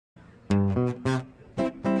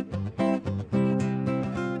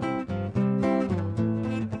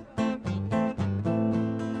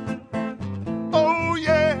Oh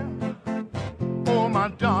yeah, oh my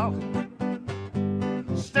darling,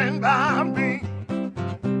 stand by me.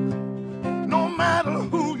 No matter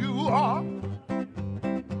who you are,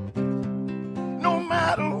 no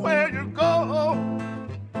matter where you go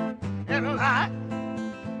in life,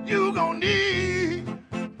 you gon' need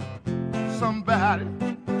somebody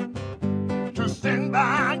to stand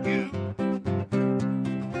by you.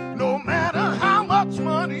 No matter how much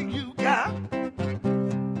money you got,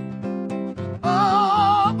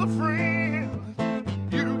 all the friends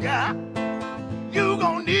you got, you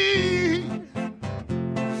gon' need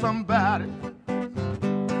somebody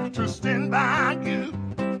to stand by you.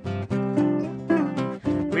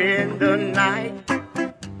 When the night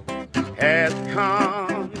has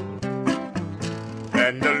come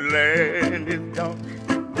and the land is dark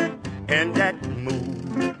and that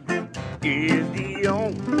moon is the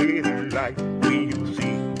only light we'll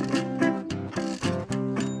see.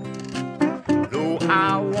 Though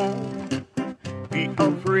I won't be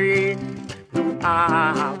afraid, though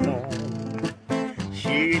I won't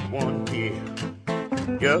shed one tear,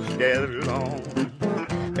 just as long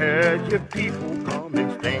as your people come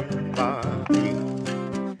and stand by me.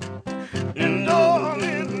 And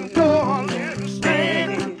darling, darling,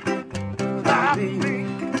 stand by me.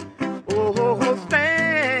 Oh,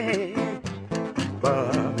 stand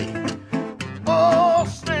by me. Oh,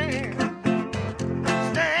 stand,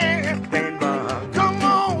 stand, Stand by me. come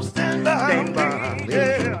on, stand by Stand by me. me.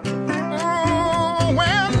 Yeah. Oh,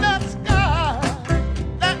 when that sky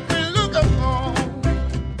that we look upon,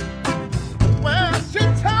 when she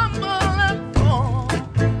tumble and fall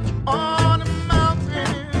on the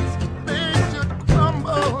mountains, they should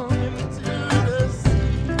tumble into the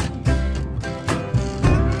sea.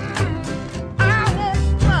 I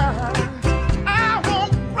won't cry, I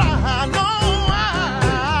won't cry, no,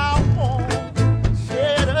 I won't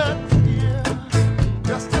shed a tear,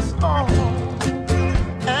 just as long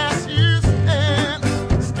as you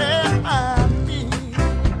stand by me.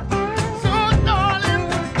 So darling,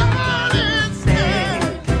 darling,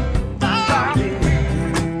 stand by me.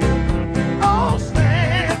 Oh,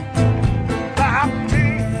 stand by me.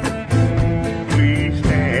 Please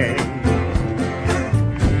stand.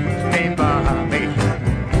 Stand by me.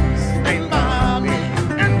 Stand by me.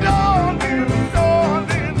 And darling,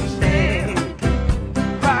 darling, stand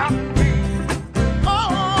by me.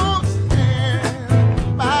 Oh,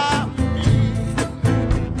 stand by me.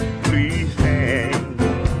 Please stand.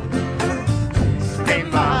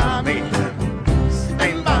 Stand by me.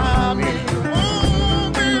 Stand by me.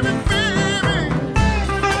 Oh, baby, baby.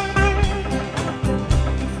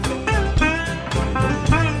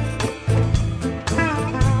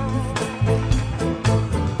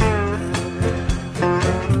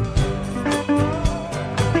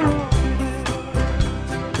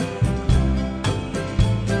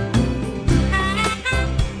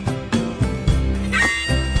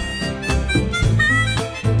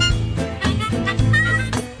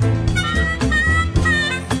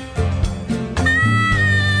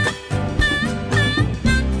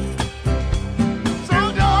 So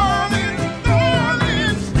darling,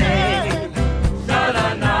 darling, stand.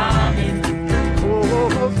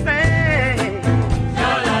 Oh, stand.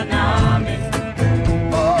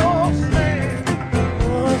 Oh, stand.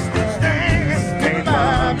 Stand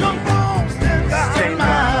by me. Come on, stand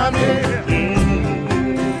by me.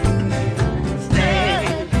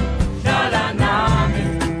 Stand.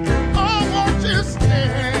 Oh, won't you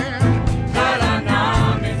stand?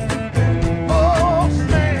 Oh,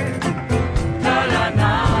 stand.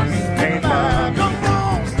 Stand by me. Come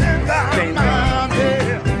on, stand by me.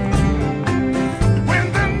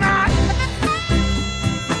 When the night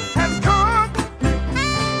has come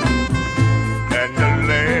And the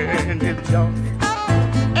land is dark.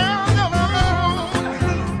 and the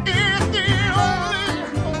moon is the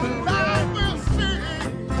only light we'll see.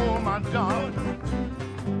 Oh, my darling,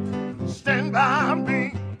 stand by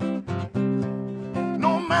me.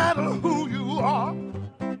 No matter who you are,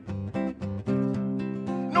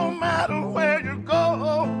 no matter where you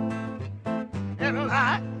go in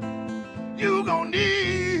life, you gon'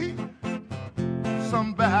 need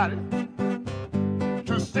somebody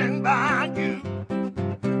to stand by you.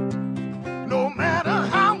 No matter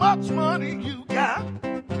how much money you got,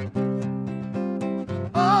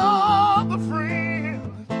 all the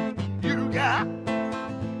friends you got,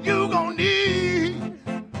 you gon' need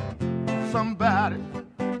somebody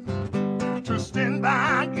to stand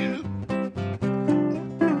by you.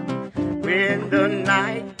 When the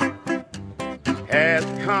night has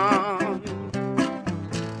come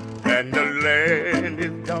and the land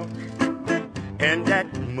is dark, and that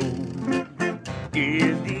moon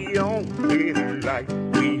is the only light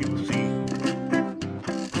we'll see.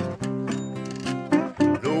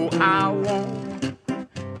 Though I won't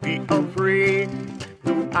be afraid,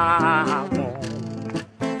 though I won't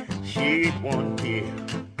shed one tear,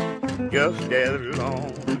 just as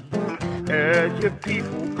long as your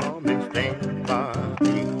people come and stand by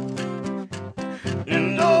me.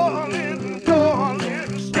 And darling,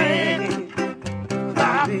 darling, stand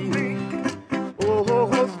by me.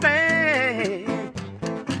 Oh, stand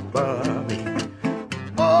by me.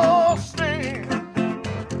 Oh, stand,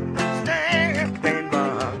 stand, stand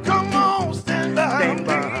by me. Come on, stand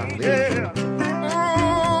by me. Yeah.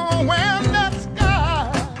 Oh, when that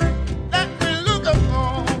sky that we look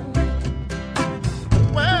upon,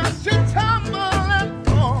 when she tumble and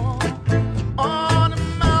fall on the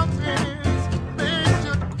mountains, they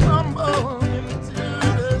should tumble into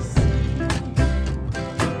the sea.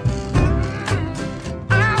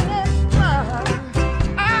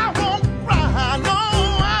 I won't cry, no,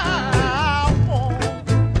 I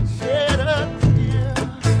won't shed a tear,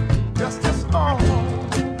 just as long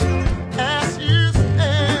as you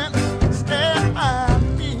stand by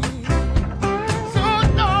me. So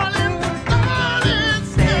darling, darling,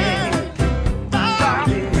 stand by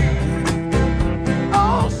me.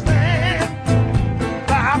 Oh, stand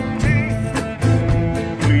by me.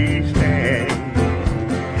 Please stand,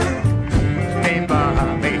 stand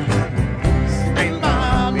by me. Stand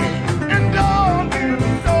by me. And darling,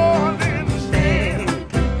 darling, stand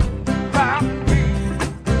by me.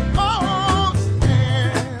 Oh,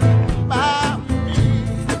 stand by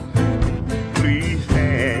me. Please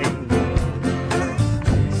stand,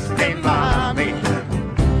 stand by me.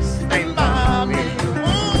 Stand by me.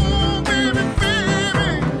 Oh, baby,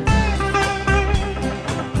 baby.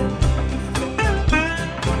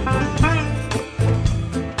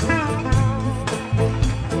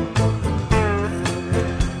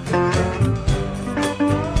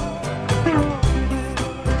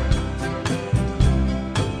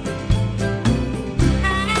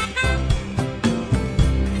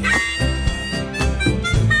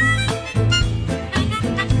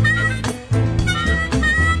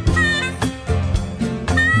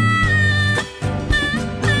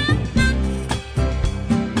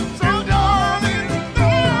 So darling,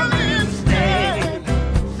 darling, stand.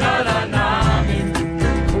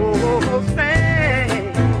 Oh,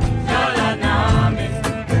 stand,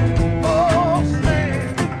 Oh,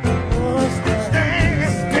 stand. Oh,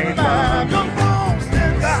 stand. Stand by me. Come on,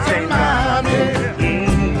 stand by me.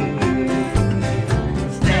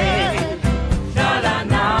 Stand.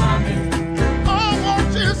 Oh,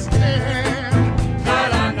 won't you stand?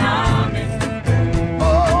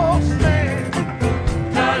 Oh, stand.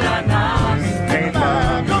 stand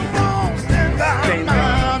by me. Come on, stand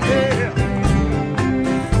by me.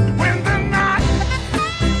 When the night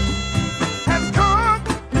Has come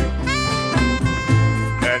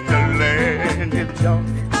and the land is dark,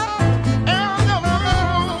 and the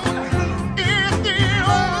moon is the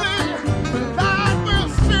only light we'll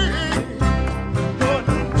see.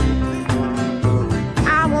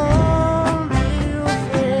 I won't be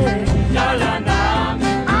afraid.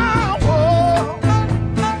 I won't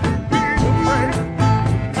be afraid.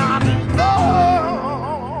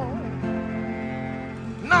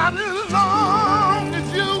 Not as long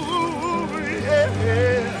as you,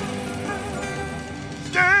 yeah,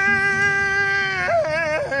 stand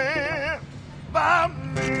by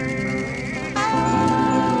me.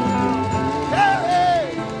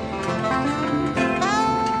 Hey,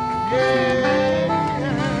 yeah.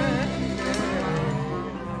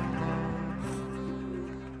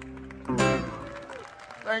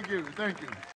 Thank you, thank you.